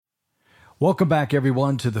Welcome back,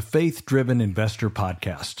 everyone, to the Faith-Driven Investor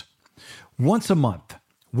Podcast. Once a month,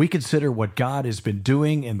 we consider what God has been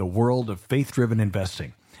doing in the world of faith-driven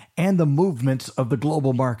investing and the movements of the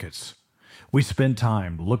global markets. We spend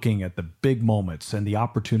time looking at the big moments and the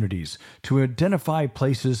opportunities to identify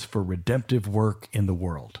places for redemptive work in the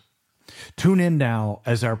world. Tune in now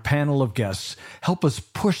as our panel of guests help us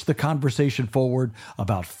push the conversation forward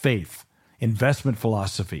about faith, investment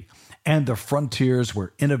philosophy, and the frontiers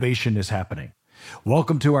where innovation is happening.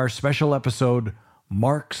 Welcome to our special episode,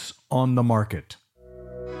 Marks on the Market.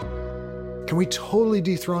 Can we totally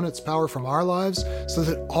dethrone its power from our lives so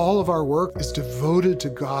that all of our work is devoted to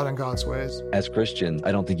God and God's ways? As Christians,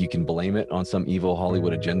 I don't think you can blame it on some evil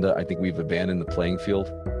Hollywood agenda. I think we've abandoned the playing field.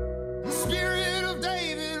 The spirit of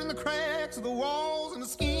David and the cracks of the walls and the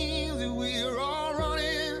schemes that we're all running.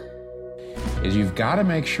 Is you've got to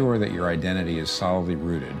make sure that your identity is solidly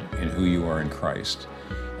rooted in who you are in Christ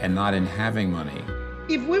and not in having money.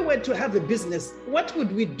 If we were to have a business, what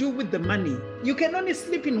would we do with the money? You can only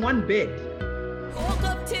sleep in one bed. Woke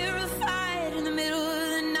up terrified in the middle of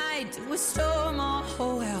the night. It was storm, our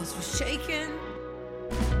whole house was shaking.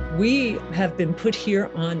 We have been put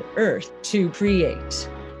here on earth to create,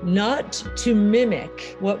 not to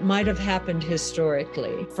mimic what might have happened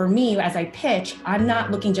historically. For me, as I pitch, I'm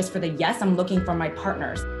not looking just for the yes, I'm looking for my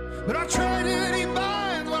partners. But our tragedy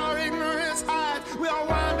binds while our ignorance hides. We all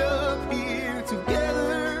wind up here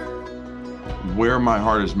together. Where my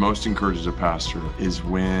heart is most encouraged as a pastor is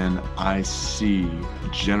when I see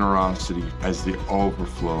generosity as the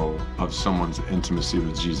overflow of someone's intimacy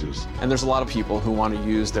with Jesus. And there's a lot of people who want to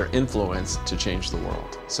use their influence to change the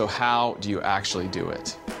world. So how do you actually do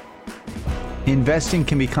it? Investing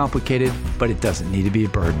can be complicated, but it doesn't need to be a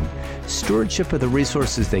burden. Stewardship of the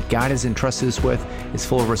resources that God has entrusted us with is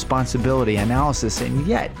full of responsibility, analysis, and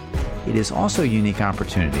yet it is also a unique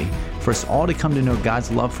opportunity for us all to come to know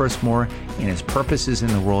God's love for us more and His purposes in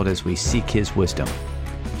the world as we seek His wisdom.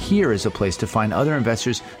 Here is a place to find other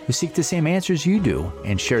investors who seek the same answers you do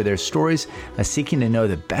and share their stories of seeking to know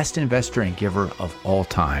the best investor and giver of all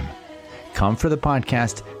time. Come for the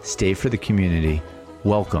podcast, stay for the community.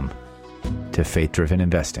 Welcome to Faith-Driven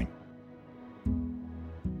Investing.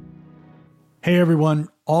 Hey, everyone.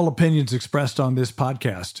 All opinions expressed on this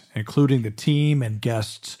podcast, including the team and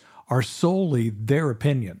guests, are solely their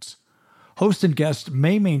opinions. Host and guest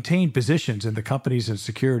may maintain positions in the companies and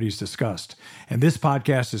securities discussed, and this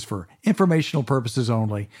podcast is for informational purposes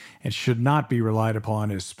only and should not be relied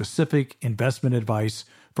upon as specific investment advice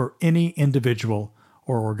for any individual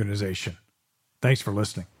or organization. Thanks for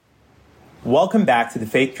listening. Welcome back to the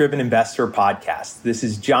Faith-Driven Investor Podcast. This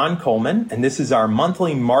is John Coleman, and this is our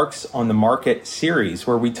monthly Marks on the Market series,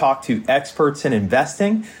 where we talk to experts in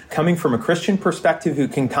investing, coming from a Christian perspective who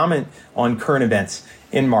can comment on current events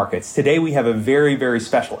in markets. Today, we have a very, very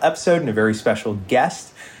special episode and a very special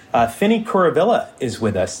guest. Finny Kuruvilla is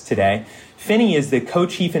with us today. Finny is the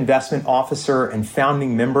co-chief investment officer and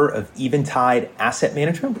founding member of Eventide Asset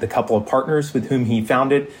Management, with a couple of partners with whom he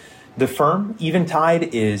founded the firm.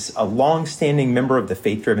 Eventide is a long-standing member of the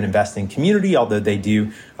faith-driven investing community, although they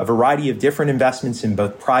do a variety of different investments in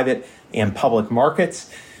both private and public markets.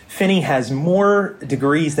 Finny has more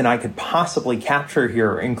degrees than I could possibly capture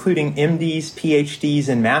here, including MDs, PhDs,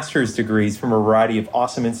 and master's degrees from a variety of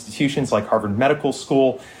awesome institutions like Harvard Medical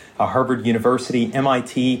School, Harvard University,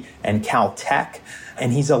 MIT, and Caltech.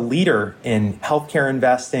 And he's a leader in healthcare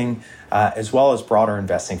investing, as well as broader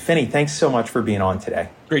investing. Finny, thanks so much for being on today.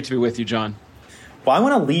 Great to be with you, John. Well, I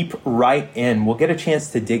want to leap right in. We'll get a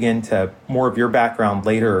chance to dig into more of your background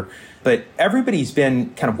later, but everybody's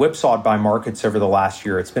been kind of whipsawed by markets over the last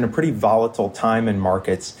year. It's been a pretty volatile time in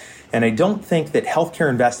markets, and I don't think that healthcare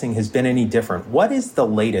investing has been any different. What is the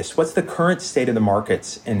latest? What's the current state of the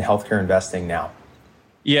markets in healthcare investing now?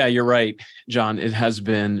 Yeah, you're right, John. It has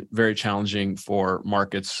been very challenging for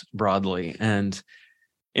markets broadly. And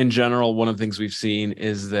in general, one of the things we've seen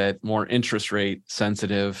is that more interest rate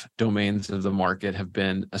sensitive domains of the market have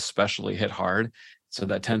been especially hit hard. So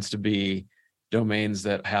that tends to be domains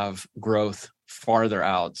that have growth farther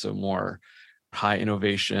out. So more high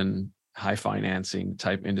innovation, high financing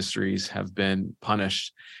type industries have been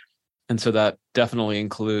punished. And so that definitely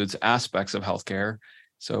includes aspects of healthcare.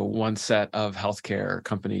 So one set of healthcare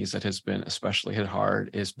companies that has been especially hit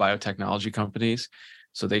hard is biotechnology companies.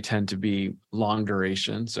 So they tend to be long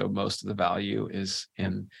duration. So most of the value is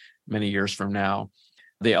in many years from now.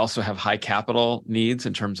 They also have high capital needs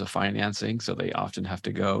in terms of financing. So they often have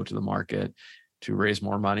to go to the market to raise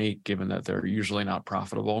more money, given that they're usually not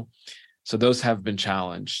profitable. So those have been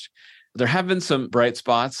challenged. There have been some bright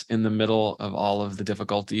spots in the middle of all of the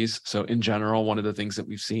difficulties. So in general, one of the things that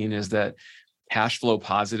we've seen is that cash flow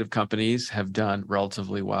positive companies have done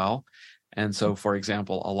relatively well. And so, for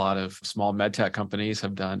example, a lot of small medtech companies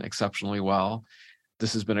have done exceptionally well.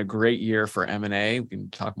 This has been a great year for M&A. We can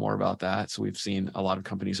talk more about that. So we've seen a lot of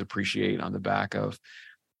companies appreciate on the back of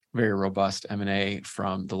very robust M&A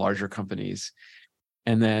from the larger companies.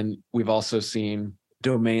 And then we've also seen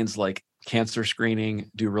domains like cancer screening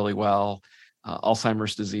do really well.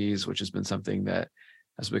 Alzheimer's disease, which has been something that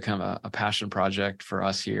has become a passion project for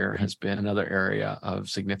us here, has been another area of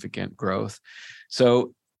significant growth.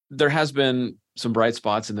 So there has been some bright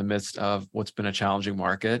spots in the midst of what's been a challenging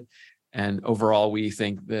market. And overall, we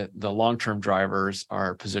think that the long-term drivers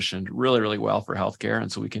are positioned really, really well for healthcare.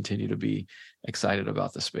 And so we continue to be excited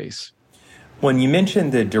about the space. When you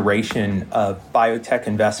mentioned the duration of biotech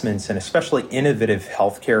investments and especially innovative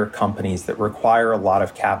healthcare companies that require a lot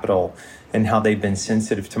of capital and how they've been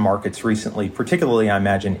sensitive to markets recently, particularly, I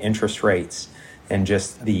imagine, interest rates and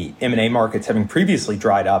just the M&A markets having previously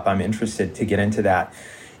dried up, I'm interested to get into that.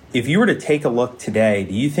 If you were to take a look today,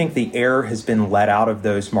 do you think the air has been let out of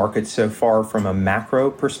those markets so far from a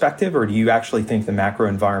macro perspective, or do you actually think the macro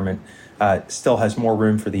environment still has more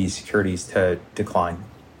room for these securities to decline?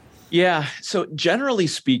 Yeah. So generally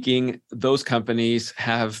speaking, those companies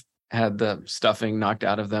have had the stuffing knocked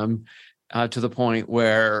out of them to the point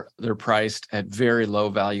where they're priced at very low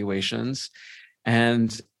valuations.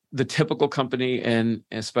 And the typical company, and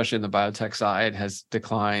especially in the biotech side, has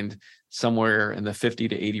declined somewhere in the 50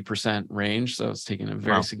 to 80% range. So it's taken a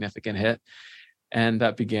very significant hit. And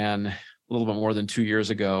that began a little bit more than 2 years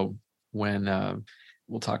ago when,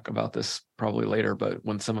 we'll talk about this probably later, but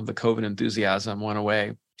when some of the COVID enthusiasm went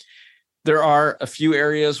away. There are a few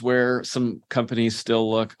areas where some companies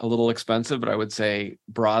still look a little expensive, but I would say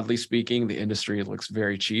broadly speaking, the industry looks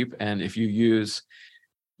very cheap. And if you use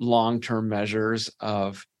long-term measures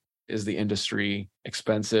of, is the industry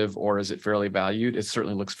expensive or is it fairly valued? It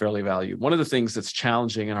certainly looks fairly valued. One of the things that's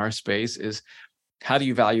challenging in our space is how do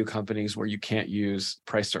you value companies where you can't use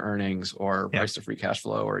price to earnings or price to free cash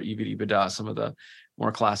flow or EV to EBITDA, some of the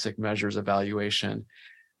more classic measures of valuation,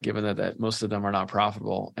 given that most of them are not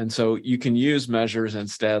profitable. And so you can use measures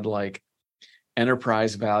instead like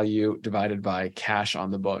enterprise value divided by cash on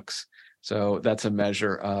the books. So that's a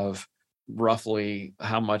measure of roughly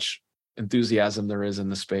how much enthusiasm there is in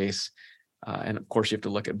the space. And of course, you have to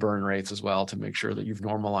look at burn rates as well to make sure that you've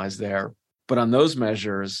normalized there. But on those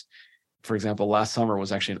measures, for example, last summer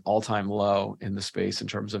was actually an all-time low in the space in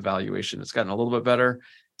terms of valuation. It's gotten a little bit better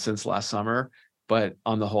since last summer, but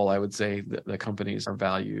on the whole, I would say that the companies are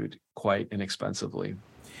valued quite inexpensively.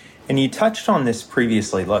 And you touched on this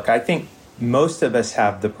previously. Look, I think most of us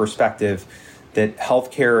have the perspective that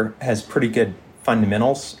healthcare has pretty good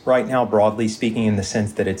fundamentals right now, broadly speaking, in the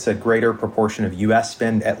sense that it's a greater proportion of U.S.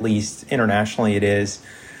 spend, at least internationally it is.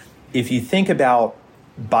 If you think about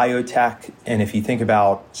biotech and if you think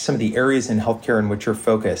about some of the areas in healthcare in which you're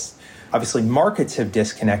focused, obviously markets have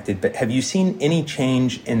disconnected, but have you seen any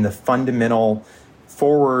change in the fundamental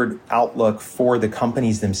forward outlook for the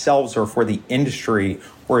companies themselves or for the industry,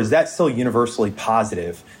 or is that still universally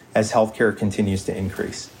positive as healthcare continues to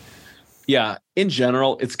increase? Yeah, in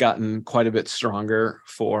general, it's gotten quite a bit stronger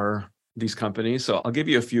for these companies. So I'll give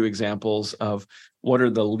you a few examples of what are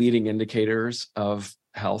the leading indicators of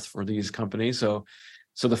health for these companies. So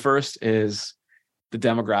the first is the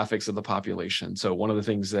demographics of the population. So one of the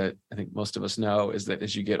things that I think most of us know is that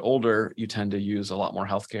as you get older, you tend to use a lot more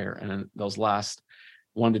healthcare. And in those last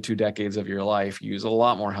 1 to 2 decades of your life, you use a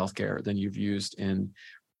lot more healthcare than you've used in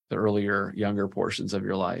the earlier, younger portions of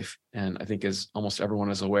your life. And I think as almost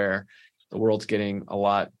everyone is aware, the world's getting a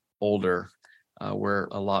lot older. We're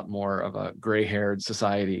a lot more of a gray-haired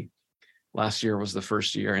society. Last year was the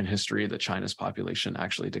first year in history that China's population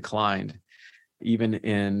actually declined. Even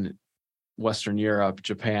in Western Europe,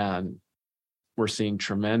 Japan, we're seeing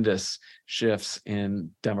tremendous shifts in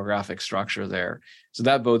demographic structure there. So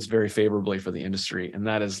that bodes very favorably for the industry, and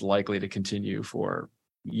that is likely to continue for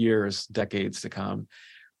years, decades to come.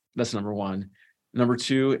 That's number one. Number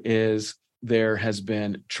two is there has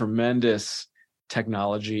been tremendous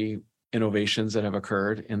technology innovations that have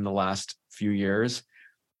occurred in the last few years.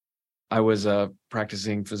 I was a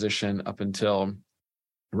practicing physician up until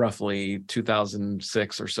roughly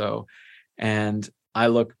 2006 or so. And I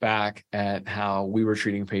look back at how we were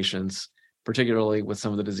treating patients, particularly with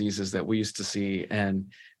some of the diseases that we used to see.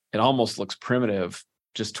 And it almost looks primitive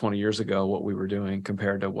just 20 years ago, what we were doing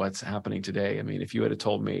compared to what's happening today. I mean, if you had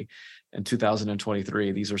told me in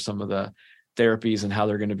 2023, these are some of the therapies and how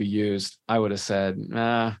they're going to be used, I would have said,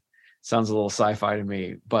 sounds a little sci-fi to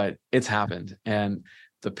me, but it's happened. And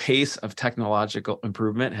the pace of technological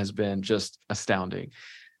improvement has been just astounding.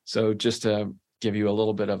 So just to give you a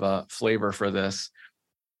little bit of a flavor for this,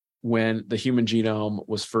 when the human genome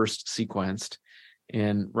was first sequenced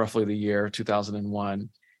in roughly the year 2001,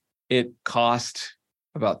 it cost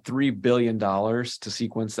about $3 billion to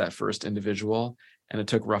sequence that first individual, and it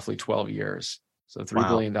took roughly 12 years. So $3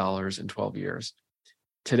 billion in 12 years.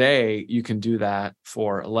 Today, you can do that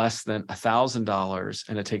for less than $1,000,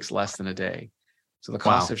 and it takes less than a day. So the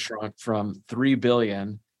costs have shrunk from 3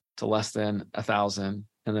 billion to less than 1,000,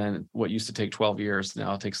 and then what used to take 12 years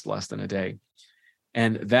now takes less than a day.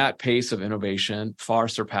 And that pace of innovation far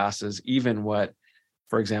surpasses even what,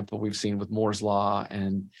 for example, we've seen with Moore's law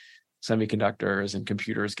and semiconductors and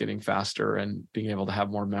computers getting faster and being able to have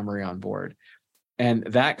more memory on board. And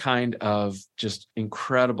that kind of just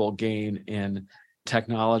incredible gain in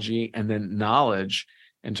technology and then knowledge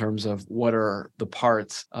in terms of what are the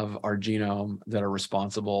parts of our genome that are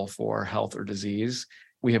responsible for health or disease.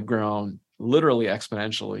 We have grown literally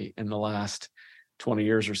exponentially in the last 20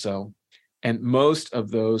 years or so. And most of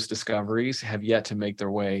those discoveries have yet to make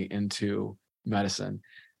their way into medicine.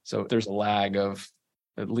 So there's a lag of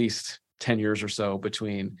at least 10 years or so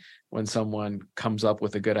between when someone comes up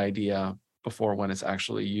with a good idea before when it's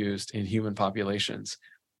actually used in human populations.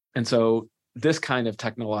 And so this kind of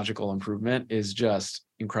technological improvement is just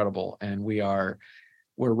incredible. And we're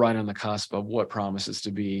right on the cusp of what promises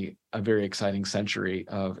to be a very exciting century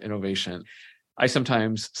of innovation. I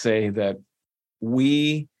sometimes say that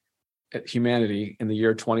we, humanity, in the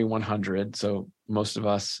year 2100, so most of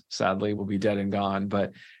us sadly will be dead and gone,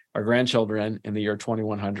 but our grandchildren in the year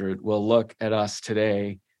 2100 will look at us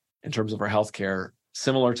today in terms of our healthcare,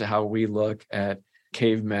 similar to how we look at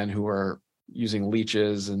cavemen who are using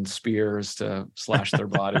leeches and spears to slash their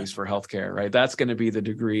bodies for healthcare, right? That's going to be the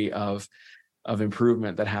degree of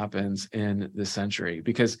improvement that happens in this century,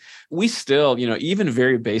 because we still, even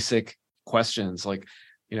very basic questions like,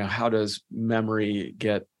 how does memory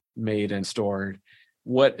get made and stored?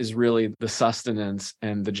 What is really the sustenance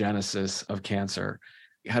and the genesis of cancer?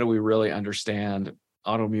 How do we really understand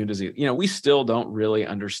autoimmune disease? We still don't really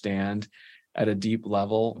understand at a deep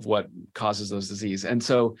level of what causes those diseases. And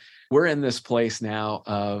so we're in this place now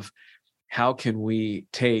of how can we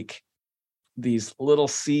take these little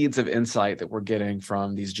seeds of insight that we're getting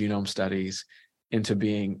from these genome studies into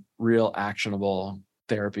being real actionable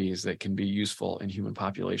therapies that can be useful in human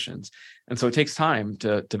populations. And so it takes time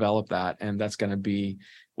to develop that. And that's going to be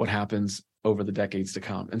what happens over the decades to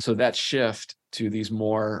come. And so that shift to these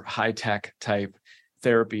more high-tech type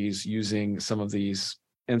therapies using some of these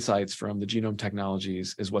insights from the genome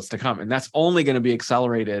technologies is what's to come. And that's only going to be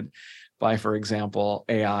accelerated by, for example,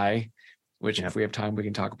 AI, which if we have time, we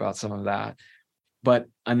can talk about some of that. But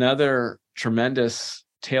another tremendous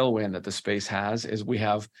tailwind that the space has is we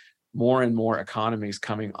have more and more economies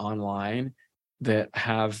coming online that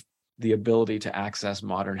have the ability to access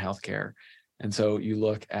modern healthcare. And so you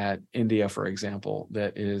look at India, for example,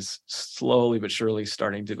 that is slowly but surely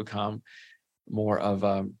starting to become more of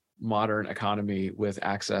a modern economy with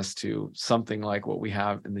access to something like what we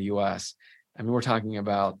have in the US. I mean, we're talking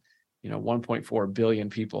about, 1.4 billion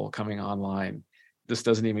people coming online. This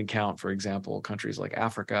doesn't even count, for example, countries like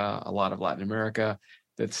Africa, a lot of Latin America,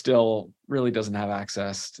 that still really doesn't have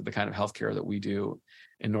access to the kind of healthcare that we do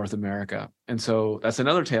in North America. And so that's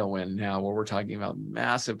another tailwind now where we're talking about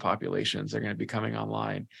massive populations that are going to be coming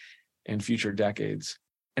online in future decades.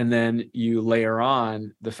 And then you layer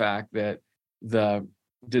on the fact that the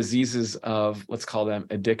diseases of, let's call them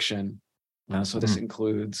addiction. So this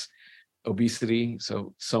includes obesity.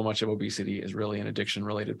 So much of obesity is really an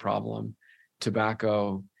addiction-related problem.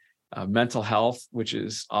 Tobacco, mental health, which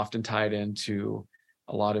is often tied into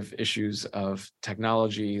a lot of issues of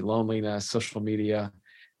technology, loneliness, social media.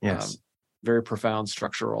 Yes. Very profound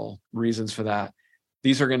structural reasons for that.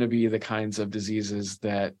 These are going to be the kinds of diseases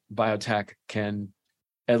that biotech can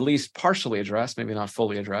at least partially address, maybe not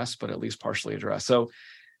fully address, but at least partially address. So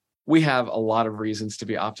we have a lot of reasons to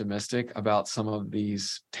be optimistic about some of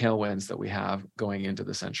these tailwinds that we have going into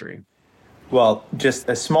the century. Well, just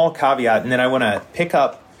a small caveat, and then I want to pick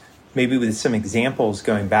up maybe with some examples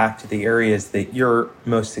going back to the areas that you're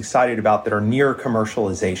most excited about that are near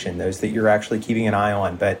commercialization, those that you're actually keeping an eye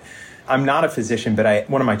on. But I'm not a physician, but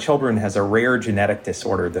one of my children has a rare genetic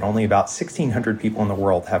disorder that only about 1,600 people in the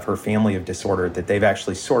world have her family of disorder that they've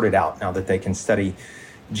actually sorted out now that they can study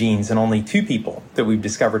genes, and only 2 people that we've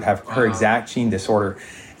discovered have her exact gene disorder.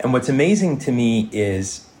 And what's amazing to me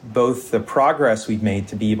is both the progress we've made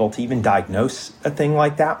to be able to even diagnose a thing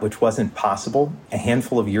like that, which wasn't possible a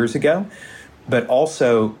handful of years ago, but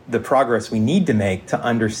also the progress we need to make to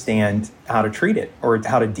understand how to treat it or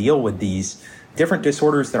how to deal with these different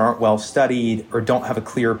disorders that aren't well studied or don't have a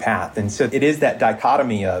clear path. And so it is that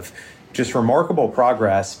dichotomy of just remarkable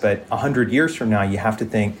progress, but 100 years from now, you have to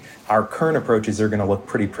think our current approaches are going to look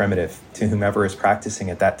pretty primitive to whomever is practicing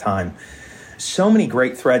at that time. So many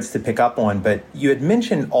great threads to pick up on, but you had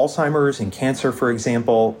mentioned Alzheimer's and cancer, for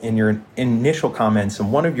example, in your initial comments,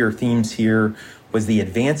 and one of your themes here was the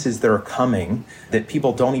advances that are coming that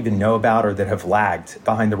people don't even know about or that have lagged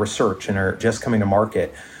behind the research and are just coming to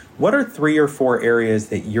market. What are 3 or 4 areas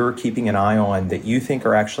that you're keeping an eye on that you think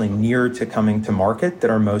are actually near to coming to market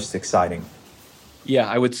that are most exciting? Yeah,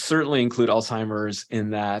 I would certainly include Alzheimer's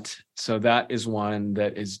in that. So that is one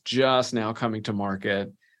that is just now coming to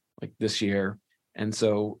market like this year. And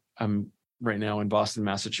so I'm right now in Boston,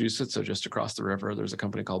 Massachusetts. So just across the river, there's a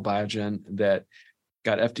company called Biogen that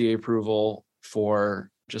got FDA approval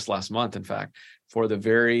for just last month, in fact, for the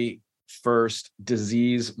very first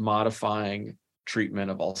disease modifying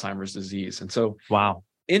treatment of Alzheimer's disease. And so, wow.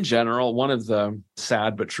 In general, one of the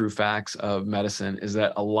sad but true facts of medicine is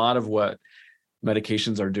that a lot of what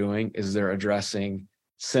medications are doing is they're addressing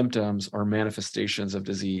symptoms or manifestations of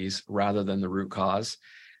disease rather than the root cause.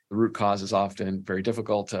 The root cause is often very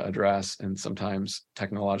difficult to address and sometimes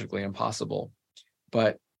technologically impossible.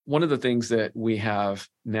 But one of the things that we have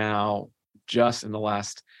now, just in the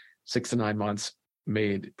last 6 to 9 months,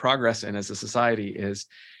 made progress in as a society is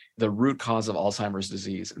the root cause of Alzheimer's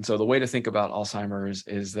disease. And so the way to think about Alzheimer's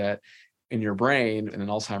is that in your brain, in an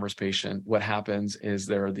Alzheimer's patient, what happens is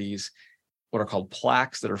there are these what are called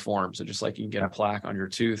plaques that are formed. So just like you can get a plaque on your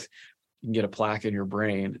tooth, you can get a plaque in your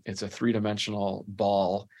brain. It's a 3-dimensional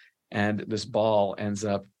ball, and this ball ends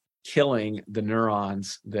up killing the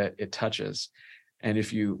neurons that it touches. And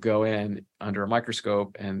if you go in under a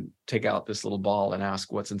microscope and take out this little ball and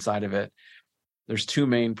ask what's inside of it, there's 2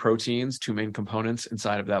 main proteins, 2 main components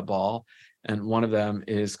inside of that ball. And one of them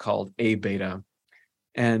is called A beta.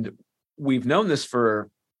 And we've known this for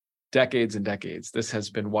decades and decades. This has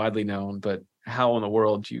been widely known, but how in the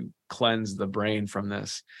world do you cleanse the brain from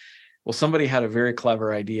this? Well, somebody had a very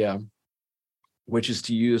clever idea, which is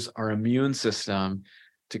to use our immune system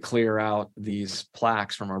to clear out these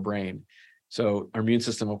plaques from our brain. So our immune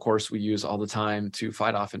system, of course, we use all the time to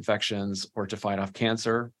fight off infections or to fight off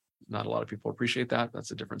cancer. Not a lot of people appreciate that.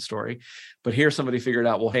 That's a different story. But here somebody figured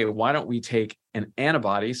out, well, hey, why don't we take an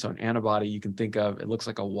antibody? So an antibody you can think of, it looks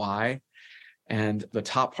like a Y. And the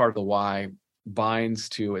top part of the Y binds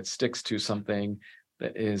to, it sticks to something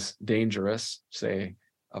that is dangerous, say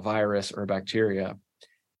a virus or a bacteria.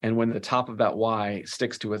 And when the top of that Y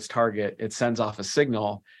sticks to its target, it sends off a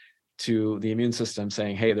signal to the immune system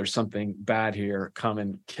saying, hey, there's something bad here, come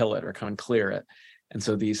and kill it or come and clear it. And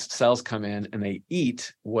so these cells come in and they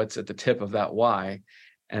eat what's at the tip of that Y,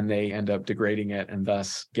 and they end up degrading it and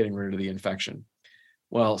thus getting rid of the infection.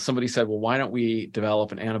 Well, somebody said, well, why don't we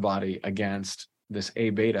develop an antibody against this A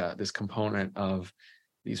beta, this component of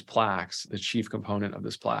these plaques, the chief component of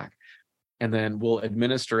this plaque, and then we'll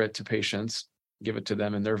administer it to patients, give it to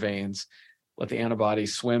them in their veins, let the antibody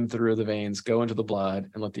swim through the veins, go into the blood,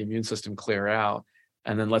 and let the immune system clear it out.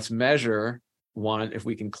 And then let's measure, one, if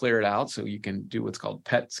we can clear it out. So you can do what's called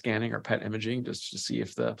PET scanning or PET imaging just to see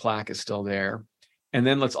if the plaque is still there. And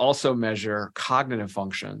then let's also measure cognitive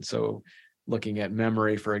function. So looking at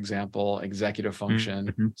memory, for example, executive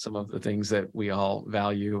function, some of the things that we all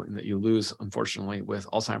value and that you lose, unfortunately, with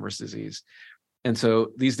Alzheimer's disease. And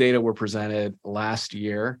so these data were presented last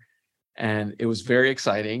year, and it was very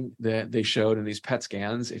exciting that they showed in these PET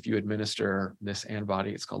scans, if you administer this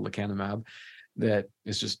antibody, it's called lecanemab, that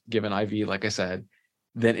is just given IV, like I said,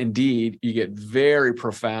 then indeed you get very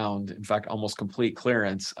profound, in fact, almost complete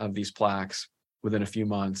clearance of these plaques within a few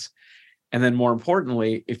months. And then more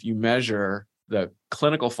importantly, if you measure the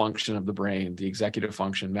clinical function of the brain, the executive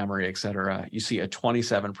function, memory, et cetera, you see a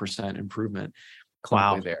 27% improvement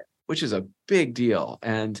clinically there, which is a big deal.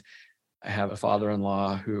 And I have a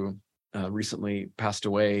father-in-law who recently passed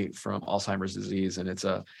away from Alzheimer's disease, and it's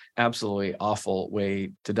a absolutely awful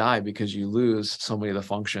way to die because you lose so many of the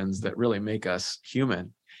functions that really make us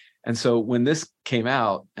human. And so when this came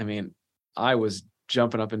out, I mean, I was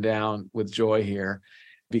jumping up and down with joy here,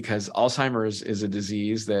 because Alzheimer's is a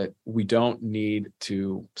disease that we don't need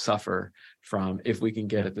to suffer from if we can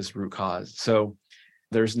get at this root cause. So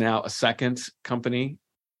there's now a second company,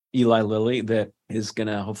 Eli Lilly, that is going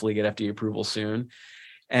to hopefully get FDA approval soon.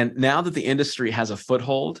 And now that the industry has a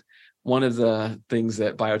foothold, one of the things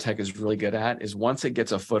that biotech is really good at is once it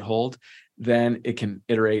gets a foothold, then it can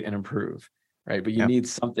iterate and improve. right? But you need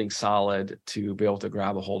something solid to be able to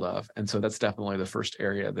grab a hold of. And so that's definitely the first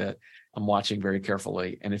area that I'm watching very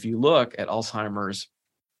carefully. And if you look at Alzheimer's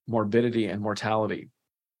morbidity and mortality,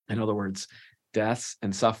 in other words, deaths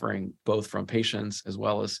and suffering, both from patients as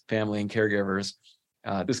well as family and caregivers,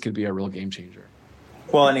 this could be a real game changer.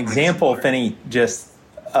 Well, an example, Finny, just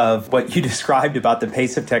of what you described about the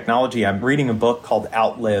pace of technology, I'm reading a book called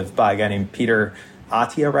Outlive by a guy named Peter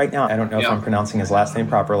Attia right now. I don't know if I'm pronouncing his last name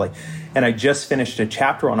properly. And I just finished a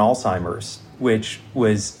chapter on Alzheimer's, which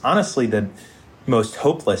was honestly the most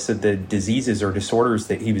hopeless of the diseases or disorders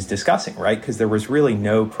that he was discussing, right? Because there was really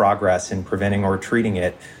no progress in preventing or treating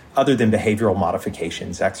it other than behavioral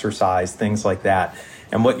modifications, exercise, things like that.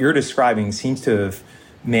 And what you're describing seems to have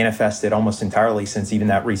manifested almost entirely since even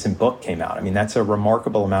that recent book came out. I mean, that's a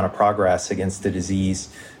remarkable amount of progress against a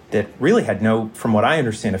disease that really had no, from what I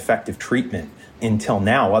understand, effective treatment until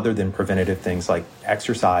now, other than preventative things like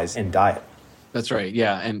exercise and diet. That's right.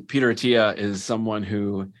 Yeah. And Peter Attia is someone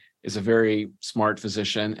who is a very smart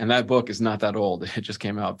physician. And that book is not that old. It just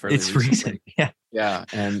came out fairly recently. Recent. Yeah. Yeah.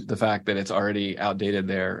 And the fact that it's already outdated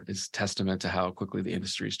there is testament to how quickly the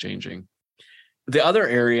industry is changing. The other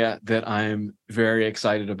area that I'm very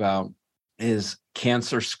excited about is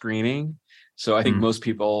cancer screening. So I think most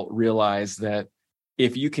people realize that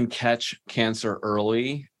if you can catch cancer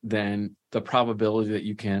early, then the probability that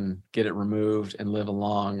you can get it removed and live a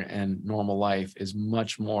long and normal life is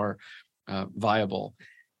much more viable.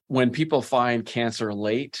 When people find cancer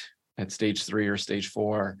late at stage 3 or stage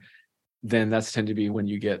 4, then that's tend to be when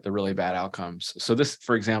you get the really bad outcomes. So this,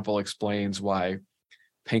 for example, explains why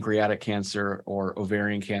pancreatic cancer or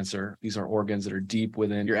ovarian cancer, these are organs that are deep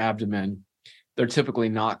within your abdomen, they're typically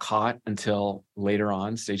not caught until later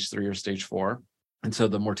on, stage 3 or stage 4. And so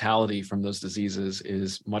the mortality from those diseases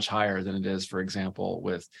is much higher than it is, for example,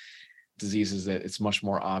 with diseases that it's much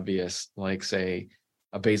more obvious, like, say,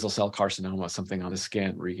 a basal cell carcinoma, something on the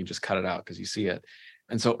skin where you can just cut it out because you see it.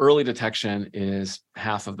 And so early detection is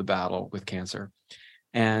half of the battle with cancer.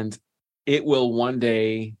 And it will one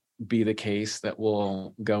day be the case that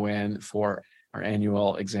we'll go in for our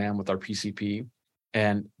annual exam with our PCP,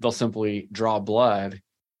 and they'll simply draw blood.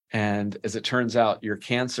 And as it turns out, your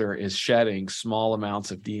cancer is shedding small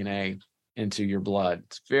amounts of DNA into your blood.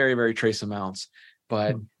 It's very, very trace amounts.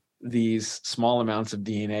 But these small amounts of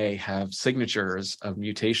DNA have signatures of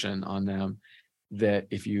mutation on them that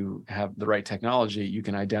if you have the right technology, you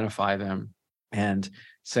can identify them and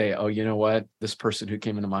say, oh, you know what? This person who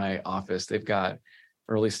came into my office, they've got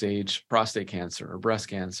early stage prostate cancer or breast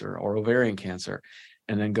cancer or ovarian cancer,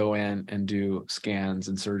 and then go in and do scans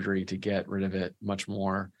and surgery to get rid of it much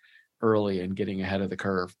more early and getting ahead of the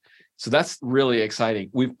curve. So that's really exciting.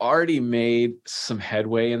 We've already made some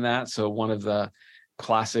headway in that. So one of the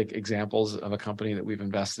classic examples of a company that we've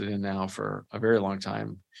invested in now for a very long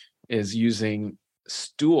time is using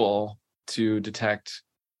stool to detect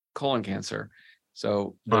colon cancer.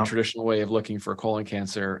 So the traditional way of looking for colon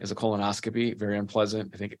cancer is a colonoscopy, very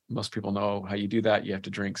unpleasant. I think most people know how you do that. You have to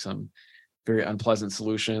drink some very unpleasant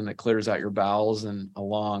solution that clears out your bowels, and a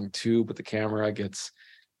long tube with the camera gets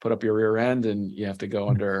put up your rear end, and you have to go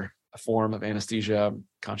under a form of anesthesia,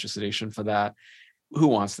 conscious sedation for that. Who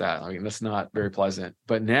wants that? I mean, that's not very pleasant.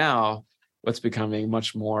 But now what's becoming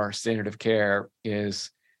much more standard of care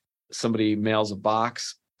is somebody mails a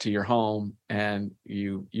box to your home and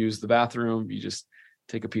you use the bathroom. You just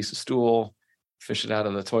take a piece of stool, fish it out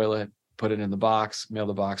of the toilet, put it in the box, mail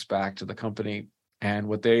the box back to the company. And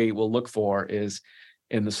what they will look for is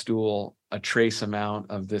in the stool a trace amount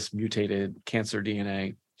of this mutated cancer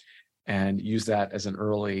DNA, and use that as an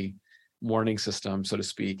early warning system, so to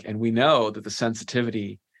speak. And we know that the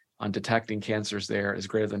sensitivity on detecting cancers there is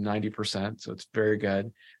greater than 90%. So it's very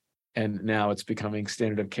good. And now it's becoming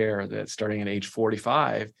standard of care that starting at age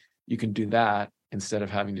 45, you can do that instead of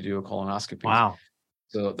having to do a colonoscopy. Wow.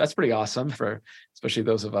 So that's pretty awesome for especially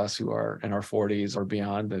those of us who are in our 40s or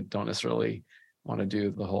beyond that don't necessarily want to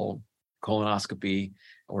do the whole colonoscopy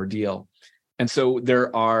ordeal. And so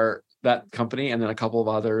there are that company and then a couple of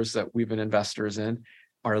others that we've been investors in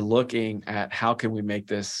are looking at how can we make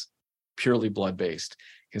this purely blood-based?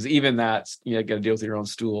 Because even that's, you got to deal with your own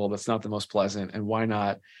stool. That's not the most pleasant. And why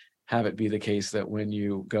not have it be the case that when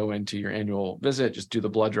you go into your annual visit, just do the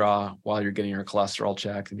blood draw while you're getting your cholesterol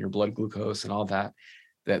checked and your blood glucose and all that,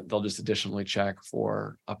 that they'll just additionally check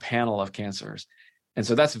for a panel of cancers. And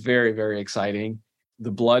so that's very, very exciting.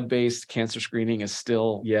 The blood-based cancer screening is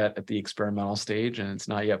still yet at the experimental stage, and it's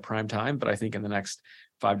not yet prime time, but I think in the next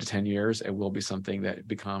 5 to 10 years, it will be something that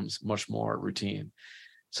becomes much more routine.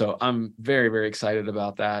 So I'm very, very excited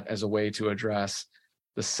about that as a way to address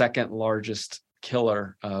the second largest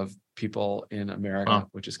killer of people in America,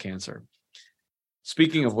 which is cancer.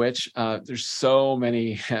 Speaking of which, there's so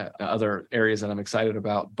many other areas that I'm excited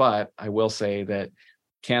about, but I will say that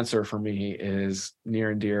cancer for me is near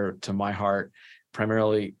and dear to my heart,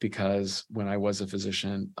 primarily because when I was a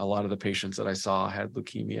physician, a lot of the patients that I saw had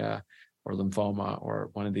leukemia or lymphoma or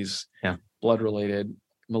one of these blood-related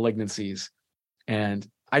malignancies. And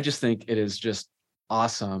I just think it is just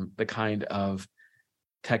awesome, the kind of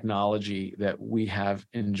technology that we have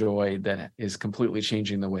enjoyed that is completely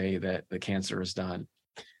changing the way that the cancer is done.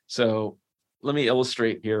 So let me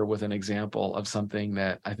illustrate here with an example of something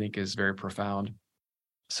that I think is very profound.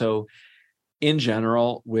 So in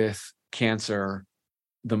general, with cancer,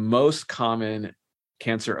 the most common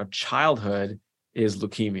cancer of childhood is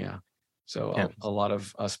leukemia. So a lot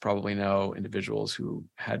of us probably know individuals who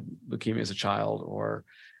had leukemia as a child or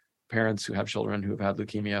parents who have children who have had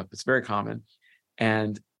leukemia. It's very common.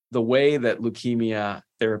 And the way that leukemia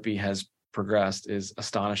therapy has progressed is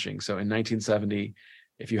astonishing. So in 1970,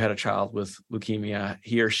 if you had a child with leukemia,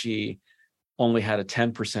 he or she only had a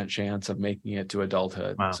 10% chance of making it to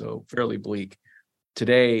adulthood. Wow. So fairly bleak.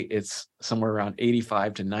 Today, it's somewhere around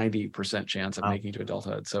 85 to 90% chance of making it to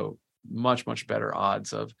adulthood. So much, much better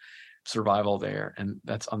odds of survival there. And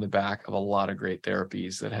that's on the back of a lot of great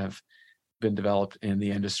therapies that have been developed in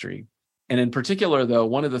the industry. And in particular, though,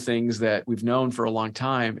 one of the things that we've known for a long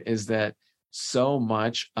time is that so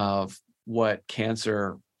much of what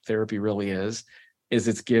cancer therapy really is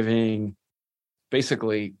it's giving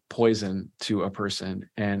basically poison to a person.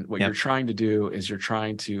 And what you're trying to do is you're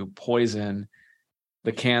trying to poison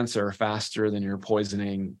the cancer faster than you're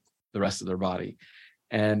poisoning the rest of their body.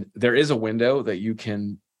 And there is a window that you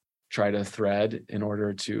can try to thread in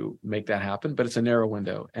order to make that happen, but it's a narrow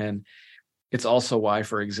window. And it's also why,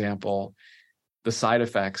 for example, the side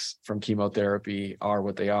effects from chemotherapy are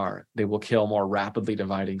what they are. They will kill more rapidly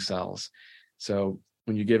dividing cells. So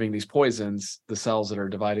when you're giving these poisons, the cells that are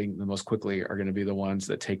dividing the most quickly are going to be the ones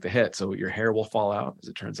that take the hit. So your hair will fall out, as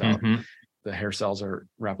it turns out. The hair cells are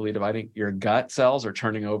rapidly dividing. Your gut cells are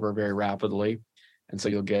turning over very rapidly. And so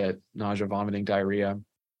you'll get nausea, vomiting, diarrhea,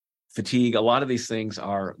 fatigue. A lot of these things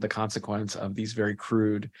are the consequence of these very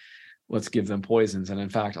crude, let's give them poisons. And in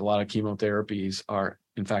fact, a lot of chemotherapies are,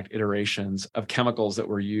 in fact, iterations of chemicals that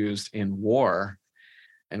were used in war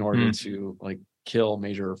in order to kill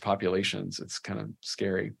major populations. It's kind of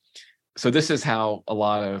scary. So this is how a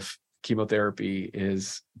lot of chemotherapy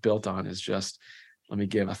is built on, is just, let me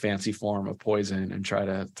give a fancy form of poison and try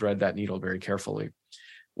to thread that needle very carefully.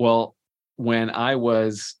 Well, when I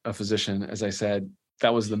was a physician, as I said,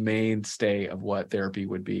 that was the mainstay of what therapy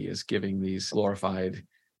would be, is giving these glorified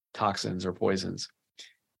toxins or poisons.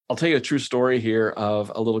 I'll tell you a true story here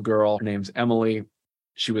of a little girl. Her name's Emily.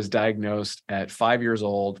 She was diagnosed at 5 years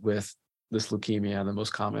old with this leukemia, the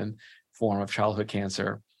most common form of childhood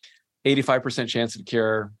cancer. 85% chance of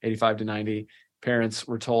cure, 85 to 90. Parents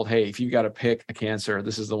were told, hey, if you got to pick a cancer,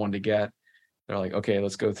 this is the one to get. They're like, okay,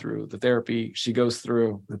 let's go through the therapy. She goes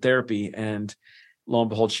through the therapy and lo and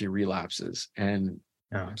behold, she relapses. And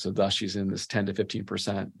so thus she's in this 10 to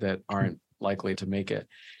 15% that aren't likely to make it.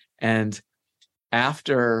 And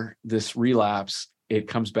after this relapse, it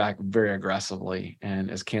comes back very aggressively.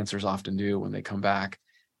 And as cancers often do, when they come back,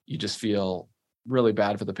 you just feel really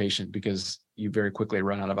bad for the patient because you very quickly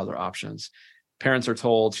run out of other options. Parents are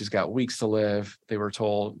told she's got weeks to live. They were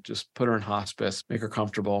told, just put her in hospice, make her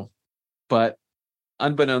comfortable. But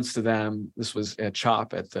unbeknownst to them, this was at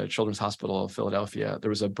CHOP at the Children's Hospital of Philadelphia. There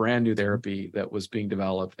was a brand new therapy that was being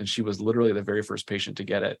developed, and she was literally the very first patient to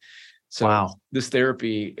get it. So This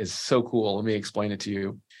therapy is so cool. Let me explain it to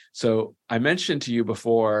you. So I mentioned to you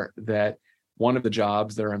before that one of the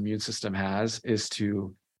jobs that our immune system has is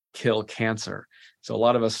to kill cancer. So a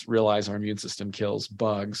lot of us realize our immune system kills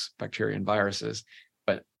bugs, bacteria, and viruses,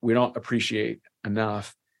 but we don't appreciate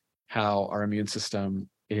enough how our immune system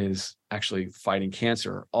is actually fighting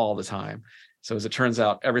cancer all the time. So as it turns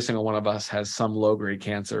out, every single one of us has some low-grade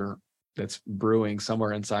cancer that's brewing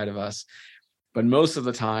somewhere inside of us. But most of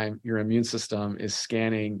the time, your immune system is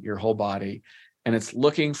scanning your whole body, and it's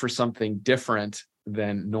looking for something different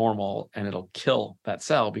than normal, and it'll kill that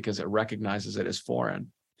cell because it recognizes it as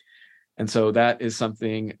foreign. And so that is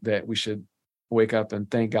something that we should wake up and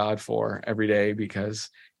thank God for every day, because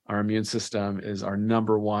our immune system is our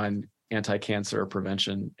number one anti-cancer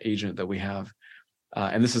prevention agent that we have.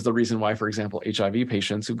 And this is the reason why, for example, HIV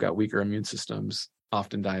patients who've got weaker immune systems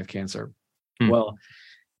often die of cancer. Well,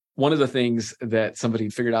 one of the things that somebody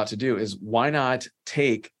figured out to do is, why not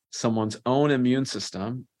take someone's own immune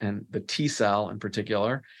system, and the T cell in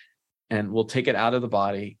particular, and we'll take it out of the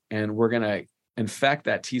body, and we're going to infect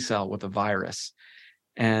that T cell with a virus.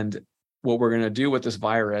 And what we're going to do with this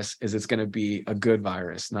virus is it's going to be a good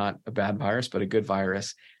virus, not a bad virus, but a good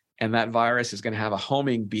virus. And that virus is going to have a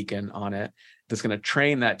homing beacon on it that's going to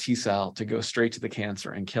train that T cell to go straight to the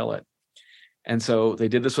cancer and kill it. And so they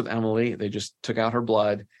did this with Emily. They just took out her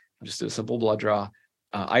blood, just did a simple blood draw,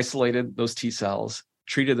 isolated those T cells,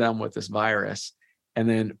 treated them with this virus, and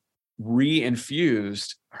then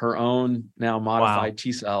reinfused her own now modified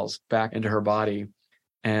T cells back into her body.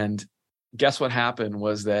 And guess what happened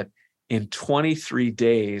was that in 23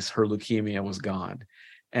 days, her leukemia was gone.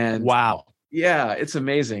 And yeah, it's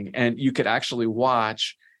amazing. And you could actually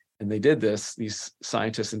watch, and they did this, these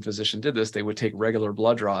scientists and physicians did this, they would take regular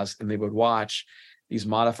blood draws and they would watch these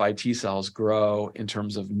modified T cells grow in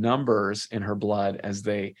terms of numbers in her blood as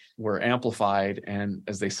they were amplified and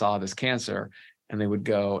as they saw this cancer, and they would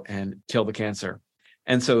go and kill the cancer.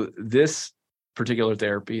 And so this particular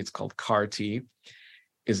therapy, it's called CAR T,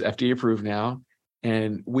 is FDA approved now.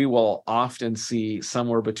 And we will often see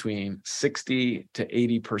somewhere between 60 to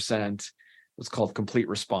 80% what's called complete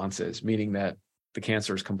responses, meaning that the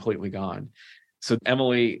cancer is completely gone. So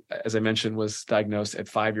Emily, as I mentioned, was diagnosed at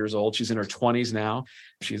 5 years old. She's in her 20s now.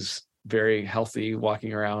 She's very healthy,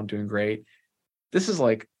 walking around, doing great. This is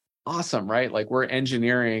like awesome, right? Like we're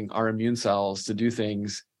engineering our immune cells to do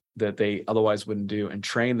things that they otherwise wouldn't do and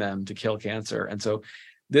train them to kill cancer. And so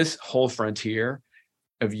this whole frontier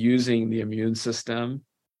of using the immune system,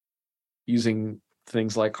 using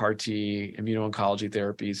things like CAR T, immuno-oncology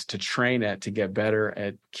therapies to train it to get better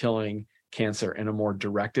at killing cancer in a more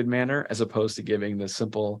directed manner, as opposed to giving the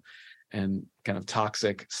simple and kind of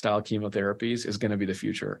toxic style chemotherapies, is going to be the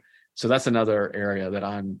future. So that's another area that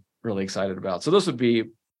I'm really excited about. So those would be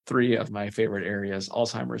three of my favorite areas: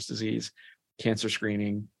 Alzheimer's disease, cancer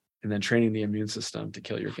screening, and then training the immune system to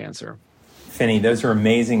kill your cancer. Finny, those are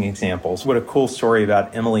amazing examples. What a cool story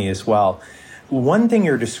about Emily as well. One thing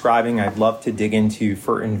you're describing I'd love to dig into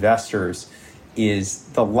for investors is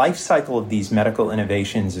the life cycle of these medical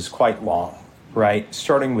innovations is quite long, right?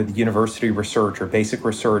 Starting with university research or basic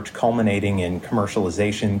research, culminating in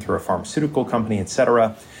commercialization through a pharmaceutical company, et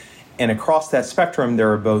cetera. And across that spectrum,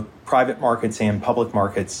 there are both private markets and public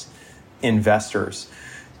markets investors.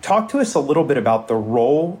 Talk to us a little bit about the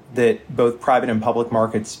role that both private and public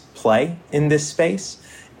markets play in this space,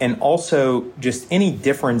 and also just any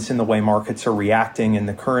difference in the way markets are reacting in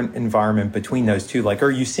the current environment between those two. Like, are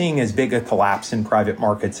you seeing as big a collapse in private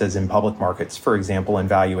markets as in public markets, for example, in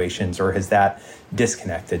valuations, or has that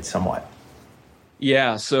disconnected somewhat?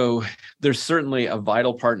 Yeah, so there's certainly a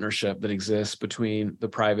vital partnership that exists between the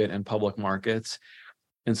private and public markets.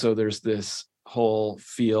 And so there's this whole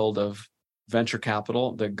field of venture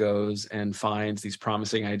capital that goes and finds these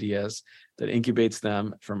promising ideas, that incubates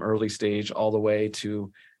them from early stage all the way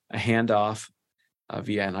to a handoff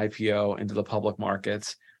via an IPO into the public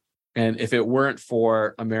markets. And if it weren't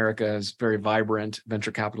for America's very vibrant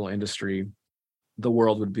venture capital industry, the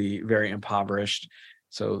world would be very impoverished.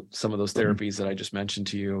 So some of those therapies that I just mentioned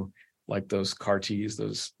to you, like those CAR Ts,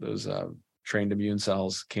 those trained immune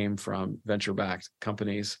cells, came from venture-backed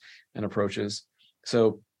companies and approaches.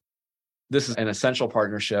 So this is an essential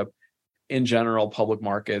partnership. In general, public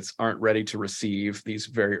markets aren't ready to receive these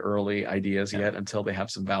very early ideas yet until they have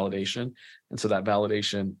some validation. And so that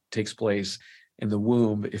validation takes place in the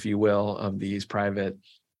womb, if you will, of these private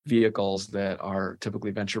vehicles that are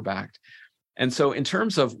typically venture-backed. And so in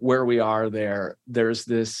terms of where we are there's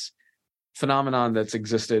this phenomenon that's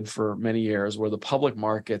existed for many years where the public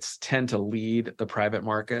markets tend to lead the private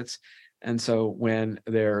markets. And so when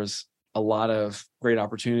there's a lot of great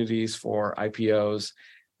opportunities for IPOs,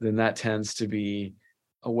 then that tends to be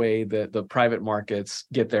a way that the private markets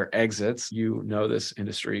get their exits. You know this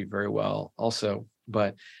industry very well also,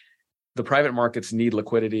 but the private markets need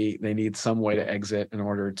liquidity. They need some way to exit in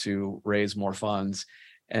order to raise more funds.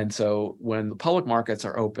 And so when the public markets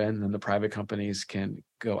are open, then the private companies can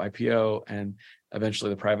go IPO, and eventually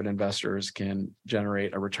the private investors can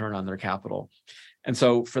generate a return on their capital. And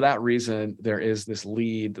so for that reason, there is this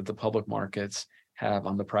lead that the public markets have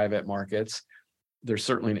on the private markets. There's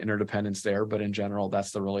certainly an interdependence there, but in general,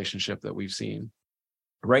 that's the relationship that we've seen.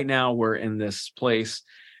 Right now, we're in this place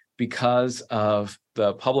because of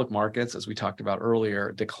the public markets, as we talked about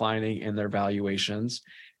earlier, declining in their valuations.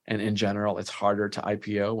 And in general, it's harder to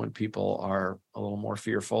IPO when people are a little more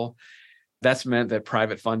fearful. That's meant that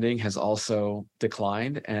private funding has also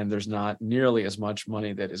declined, and there's not nearly as much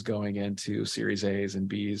money that is going into Series A's and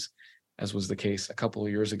B's as was the case a couple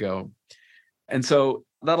of years ago. And so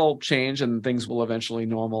that'll change and things will eventually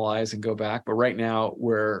normalize and go back. But right now,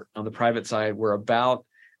 we're on the private side, we're about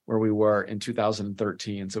where we were in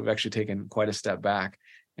 2013. So we've actually taken quite a step back.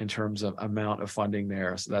 in terms of amount of funding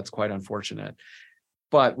there. So that's quite unfortunate.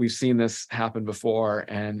 But we've seen this happen before.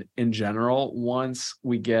 And in general, once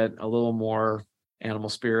we get a little more animal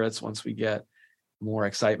spirits, once we get more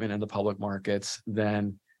excitement in the public markets,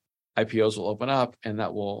 then IPOs will open up, and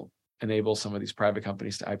that will enable some of these private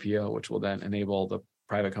companies to IPO, which will then enable the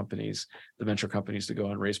private companies, the venture companies, to go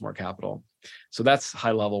and raise more capital. So that's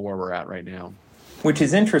high level where we're at right now. Which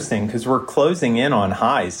is interesting because we're closing in on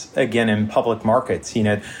highs again in public markets,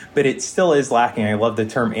 but it still is lacking. I love the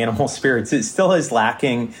term animal spirits. It still is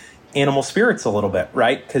lacking animal spirits a little bit,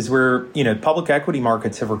 right? Because public equity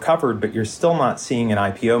markets have recovered, but you're still not seeing an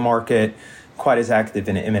IPO market quite as active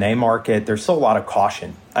in an M&A market. There's still a lot of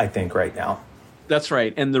caution, I think, right now. That's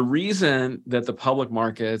right. And the reason that the public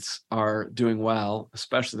markets are doing well,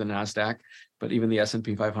 especially the NASDAQ, but even the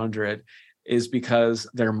S&P 500, is because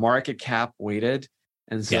they're market cap weighted.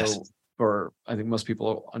 And so I think most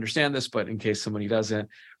people understand this, but in case somebody doesn't,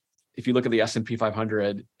 if you look at the S&P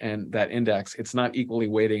 500 and that index, it's not equally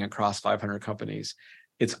weighting across 500 companies.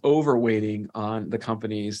 It's overweighting on the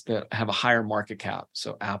companies that have a higher market cap.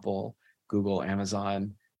 So Apple, Google,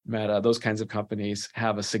 Amazon, Meta, those kinds of companies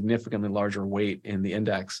have a significantly larger weight in the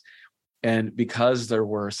index. And because there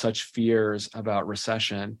were such fears about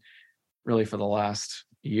recession, really for the last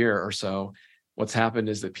year or so, what's happened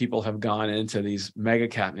is that people have gone into these mega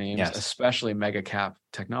cap names, especially mega cap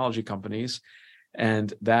technology companies,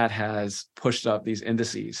 and that has pushed up these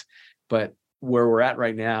indices. But where we're at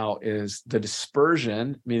right now is the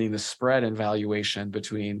dispersion, meaning the spread in valuation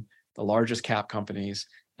between the largest cap companies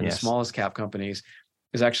and the smallest cap companies,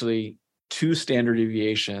 is actually 2 standard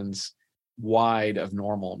deviations wide of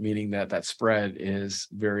normal, meaning that spread is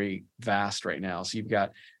very vast right now. So you've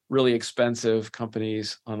got really expensive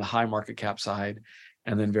companies on the high market cap side,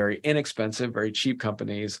 and then very inexpensive, very cheap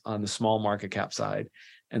companies on the small market cap side.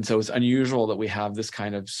 And so it's unusual that we have this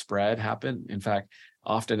kind of spread happen. In fact,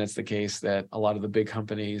 often it's the case that a lot of the big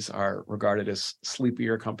companies are regarded as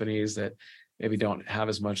sleepier companies that maybe don't have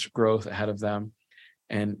as much growth ahead of them.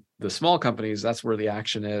 And the small companies, that's where the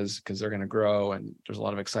action is, because they're going to grow and there's a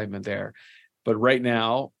lot of excitement there. But right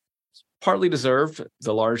now, partly deserved,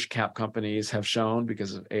 the large cap companies have shown,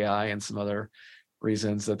 because of AI and some other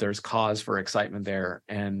reasons, that there's cause for excitement there.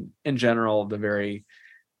 And in general, the very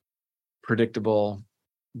predictable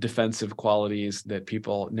defensive qualities that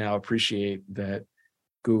people now appreciate that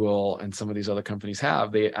Google and some of these other companies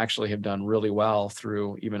have, they actually have done really well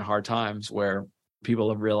through even hard times where people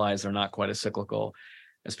have realized they're not quite as cyclical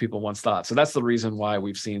as people once thought. So that's the reason why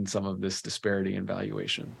we've seen some of this disparity in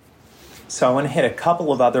valuation. So I want to hit a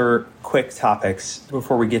couple of other quick topics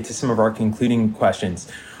before we get to some of our concluding questions.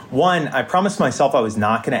 One, I promised myself I was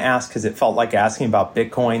not going to ask because it felt like asking about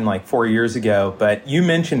Bitcoin like 4 years ago, but you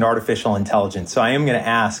mentioned artificial intelligence. So I am going to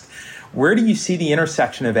ask, where do you see the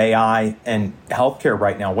intersection of AI and healthcare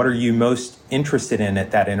right now? What are you most interested in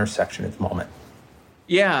at that intersection at the moment?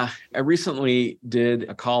 Yeah, I recently did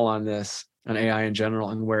a call on this, on AI in general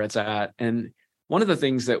and where it's at. And one of the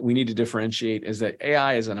things that we need to differentiate is that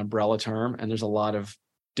AI is an umbrella term, and there's a lot of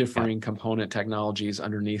differing component technologies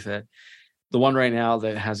underneath it. The one right now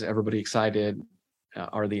that has everybody excited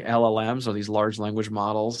are the LLMs, or these large language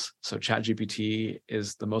models. So ChatGPT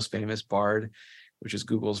is the most famous. Bard, which is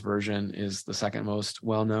Google's version, is the second most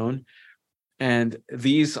well-known. And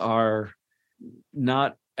these are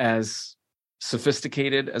not as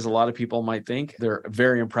sophisticated as a lot of people might think. They're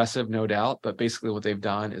very impressive, no doubt, but basically what they've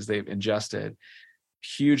done is they've ingested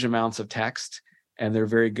huge amounts of text, and they're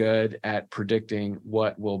very good at predicting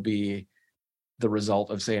what will be the result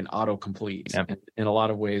of, say, an autocomplete. Yep. In a lot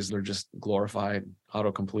of ways, they're just glorified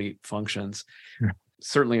autocomplete functions. Yeah.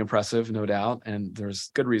 Certainly impressive, no doubt, and there's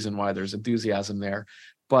good reason why there's enthusiasm there.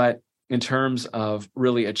 But in terms of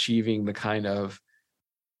really achieving the kind of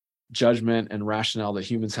judgment and rationale that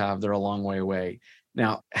humans have, they're a long way away.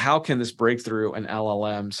 Now, how can this breakthrough in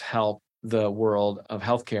LLMs help the world of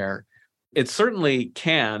healthcare? It certainly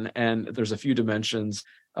can, and there's a few dimensions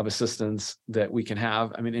of assistance that we can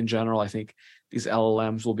have. I mean, in general, I think these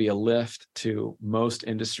LLMs will be a lift to most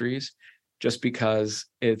industries, just because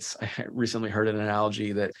I recently heard an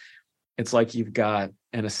analogy that it's like you've got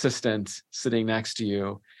an assistant sitting next to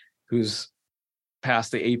you who's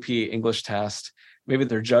passed the AP English test. Maybe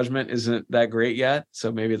their judgment isn't that great yet.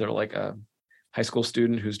 So maybe they're like a high school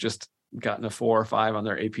student who's just gotten a 4 or 5 on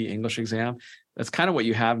their AP English exam. That's kind of what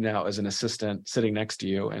you have now as an assistant sitting next to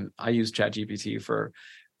you. And I use ChatGPT for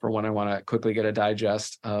when I want to quickly get a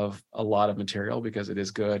digest of a lot of material, because it is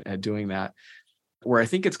good at doing that. Where I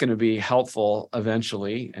think it's going to be helpful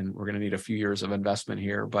eventually, and we're going to need a few years of investment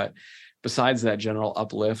here, but besides that general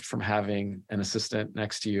uplift from having an assistant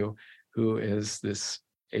next to you who is this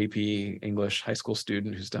AP English high school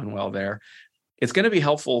student who's done well there. It's going to be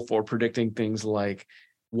helpful for predicting things like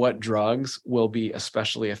what drugs will be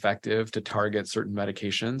especially effective to target certain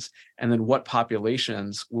medications, and then what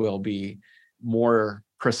populations will be more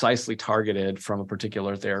precisely targeted from a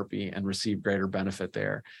particular therapy and receive greater benefit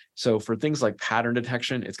there. So for things like pattern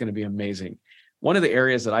detection, it's going to be amazing. One of the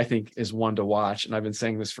areas that I think is one to watch, and I've been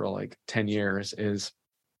saying this for like 10 years, is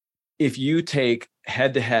if you take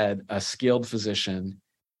head-to-head a skilled physician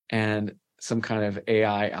and some kind of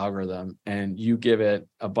AI algorithm, and you give it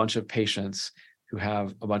a bunch of patients who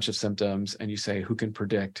have a bunch of symptoms, and you say, who can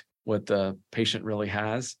predict what the patient really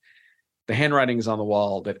has? The handwriting is on the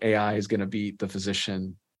wall that AI is going to beat the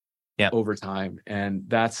physician over time. And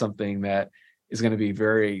that's something that is going to be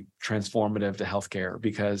very transformative to healthcare,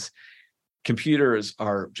 because computers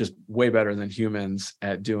are just way better than humans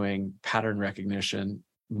at doing pattern recognition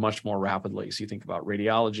much more rapidly. So you think about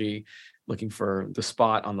radiology, looking for the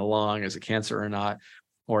spot on the lung, is it cancer or not?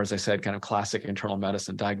 Or as I said, kind of classic internal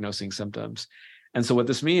medicine, diagnosing symptoms. And so what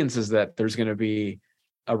this means is that there's going to be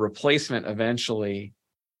a replacement eventually,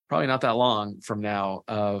 probably not that long from now,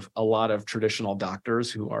 of a lot of traditional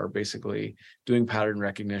doctors who are basically doing pattern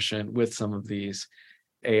recognition with some of these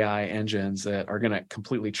AI engines that are going to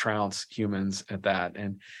completely trounce humans at that.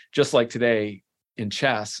 And just like today in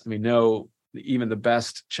chess, I mean, even the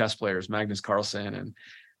best chess players, Magnus Carlsen and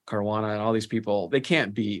Caruana and all these people, they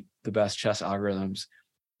can't beat the best chess algorithms.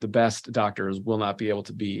 The best doctors will not be able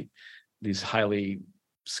to beat these highly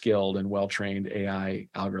skilled and well-trained AI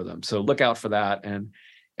algorithms. So look out for that, and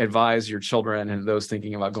advise your children and those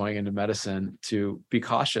thinking about going into medicine to be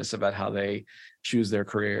cautious about how they choose their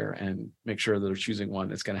career, and make sure that they're choosing one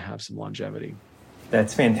that's going to have some longevity.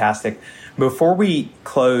 That's fantastic. Before we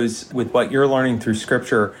close with what you're learning through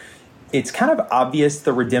Scripture, it's kind of obvious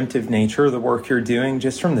the redemptive nature of the work you're doing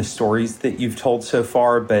just from the stories that you've told so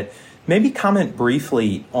far, but maybe comment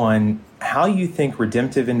briefly on how you think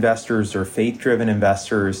redemptive investors or faith-driven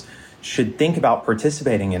investors should think about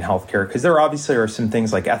participating in healthcare, because there obviously are some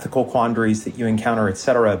things like ethical quandaries that you encounter, et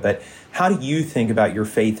cetera, but how do you think about your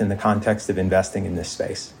faith in the context of investing in this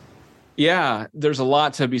space? Yeah, there's a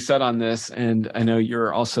lot to be said on this, and I know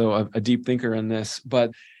you're also a deep thinker in this,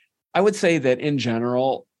 but I would say that in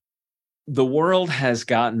general, the world has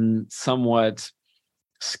gotten somewhat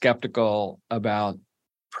skeptical about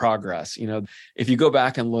progress. You know, if you go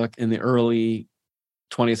back and look in the early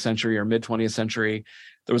 20th century or mid 20th century,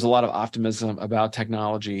 there was a lot of optimism about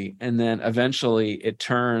technology. And then eventually it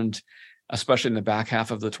turned, especially in the back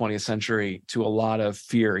half of the 20th century, to a lot of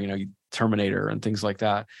fear, Terminator and things like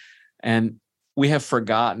that. And we have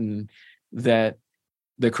forgotten that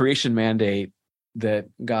the creation mandate that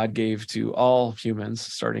God gave to all humans,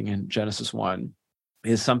 starting in Genesis 1,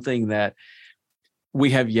 is something that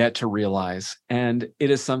we have yet to realize. And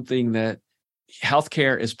it is something that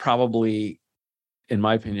healthcare is probably, in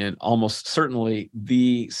my opinion, almost certainly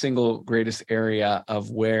the single greatest area of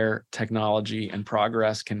where technology and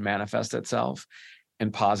progress can manifest itself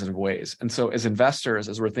in positive ways. And so as investors,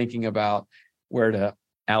 as we're thinking about where to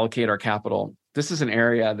allocate our capital, this is an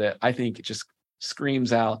area that I think just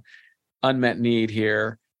screams out unmet need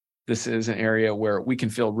here. This is an area where we can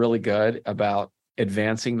feel really good about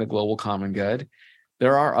advancing the global common good.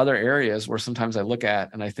 There are other areas where sometimes I look at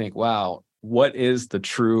and I think, wow, what is the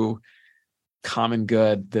true common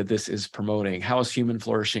good that this is promoting? How is human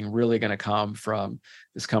flourishing really going to come from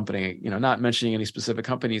this company? Not mentioning any specific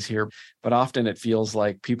companies here, but often it feels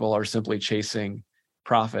like people are simply chasing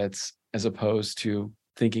profits as opposed to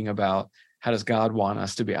thinking about how does God want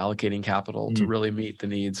us to be allocating capital to really meet the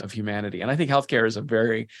needs of humanity. And I think healthcare is a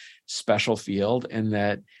very special field in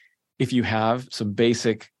that if you have some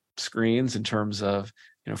basic screens in terms of,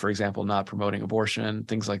 for example, not promoting abortion,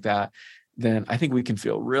 things like that, then I think we can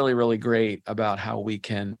feel really, really great about how we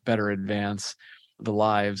can better advance the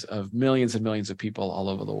lives of millions and millions of people all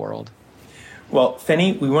over the world. Well,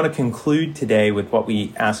 Finny, we want to conclude today with what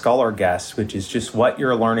we ask all our guests, which is just what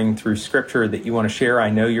you're learning through Scripture that you want to share. I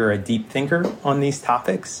know you're a deep thinker on these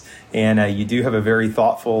topics, and you do have a very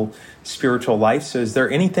thoughtful spiritual life. So is there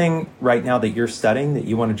anything right now that you're studying that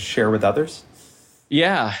you wanted to share with others?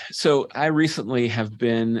 Yeah. So I recently have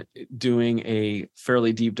been doing a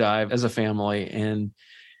fairly deep dive as a family in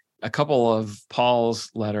a couple of Paul's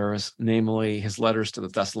letters, namely his letters to the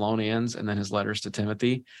Thessalonians and then his letters to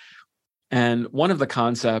Timothy. And one of the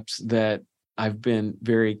concepts that I've been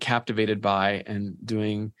very captivated by and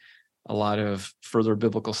doing a lot of further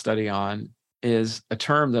biblical study on is a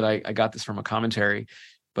term that I got this from a commentary,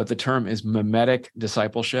 but the term is mimetic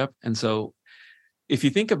discipleship. And so if you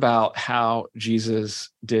think about how Jesus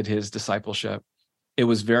did his discipleship, it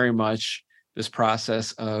was very much this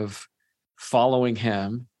process of following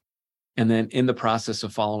him. And then in the process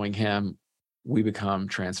of following him, we become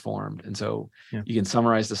transformed. And so you can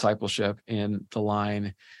summarize discipleship in the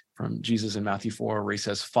line from Jesus in Matthew 4, where he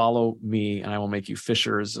says, "Follow me and I will make you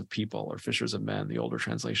fishers of people," or fishers of men, the older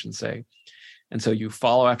translations say. And so you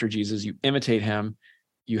follow after Jesus, you imitate him.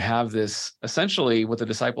 You have this, essentially what the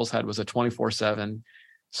disciples had was a 24/7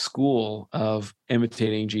 school of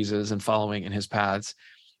imitating Jesus and following in his paths.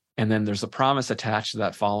 And then there's a promise attached to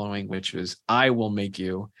that following, which is, "I will make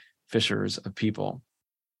you fishers of people."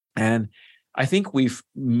 And I think we've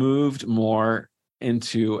moved more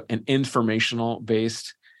into an informational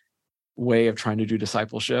based way of trying to do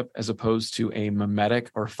discipleship as opposed to a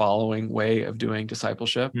mimetic or following way of doing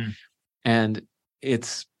discipleship. And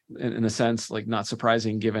it's, in a sense, like not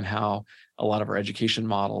surprising given how a lot of our education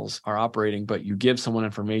models are operating, but you give someone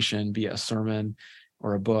information via a sermon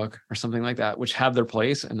or a book or something like that, which have their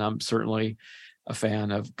place. And I'm certainly a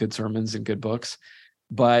fan of good sermons and good books.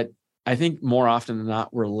 But I think more often than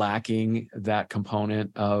not, we're lacking that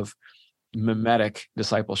component of mimetic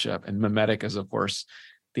discipleship. And mimetic is, of course,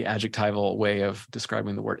 the adjectival way of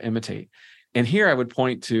describing the word imitate. And here I would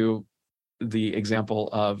point to the example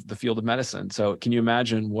of the field of medicine. So can you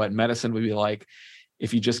imagine what medicine would be like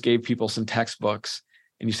if you just gave people some textbooks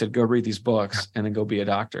and you said, go read these books and then go be a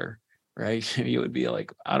doctor, right? You would be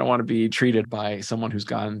like, I don't want to be treated by someone who's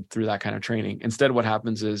gone through that kind of training. Instead, what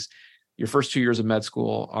happens is your first 2 years of med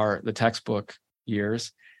school are the textbook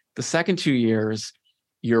years. The second 2 years,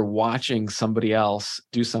 you're watching somebody else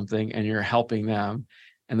do something and you're helping them.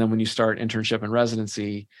 And then when you start internship and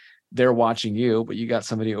residency, they're watching you, but you got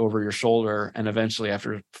somebody over your shoulder. And eventually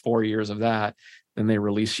after 4 years of that, then they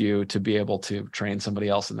release you to be able to train somebody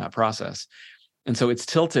else in that process. And so it's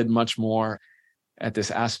tilted much more at this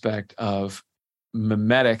aspect of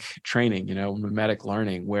mimetic training, mimetic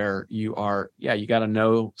learning, where you are, you got to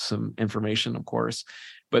know some information, of course,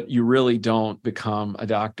 but you really don't become a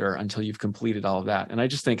doctor until you've completed all of that. And I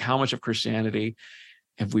just think how much of Christianity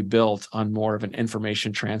have we built on more of an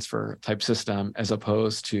information transfer type system as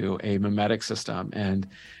opposed to a mimetic system? And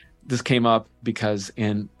this came up because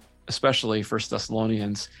in especially 1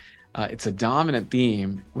 Thessalonians, it's a dominant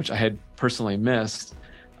theme, which I had personally missed,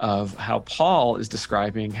 of how Paul is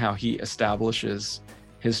describing how he establishes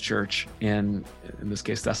his church in this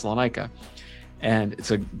case, Thessalonica. And it's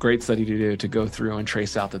a great study to do, to go through and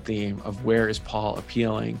trace out the theme of where is Paul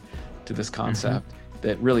appealing to this concept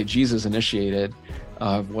that really Jesus initiated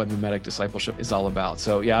of what mimetic discipleship is all about.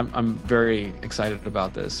 So I'm very excited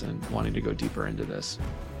about this and wanting to go deeper into this.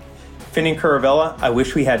 Finny and Kuruvilla, I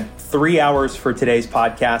wish we had 3 hours for today's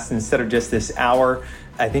podcast instead of just this hour.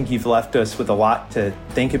 I think you've left us with a lot to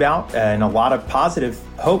think about and a lot of positive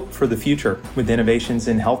hope for the future with innovations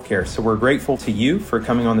in healthcare. So we're grateful to you for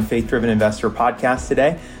coming on the Faith Driven Investor podcast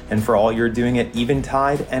today and for all you're doing at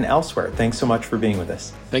Eventide and elsewhere. Thanks so much for being with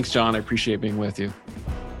us. Thanks, John. I appreciate being with you.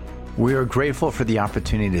 We are grateful for the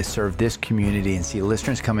opportunity to serve this community and see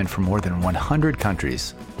listeners come in from more than 100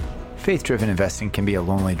 countries. Faith-driven investing can be a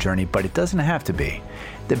lonely journey, but it doesn't have to be.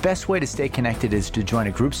 The best way to stay connected is to join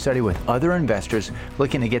a group study with other investors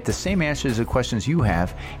looking to get the same answers to questions you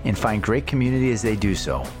have and find great community as they do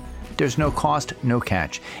so. There's no cost, no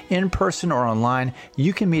catch. In person or online,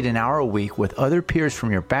 you can meet an hour a week with other peers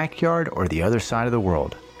from your backyard or the other side of the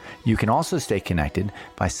world. You can also stay connected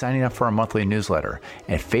by signing up for our monthly newsletter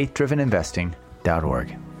at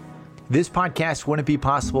faithdriveninvesting.org. This podcast wouldn't be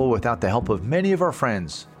possible without the help of many of our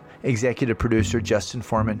friends. Executive producer Justin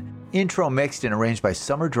Foreman, intro mixed and arranged by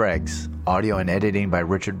Summer Dregs, audio and editing by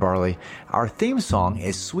Richard Barley. Our theme song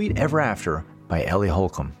is Sweet Ever After by Ellie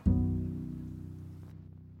Holcomb.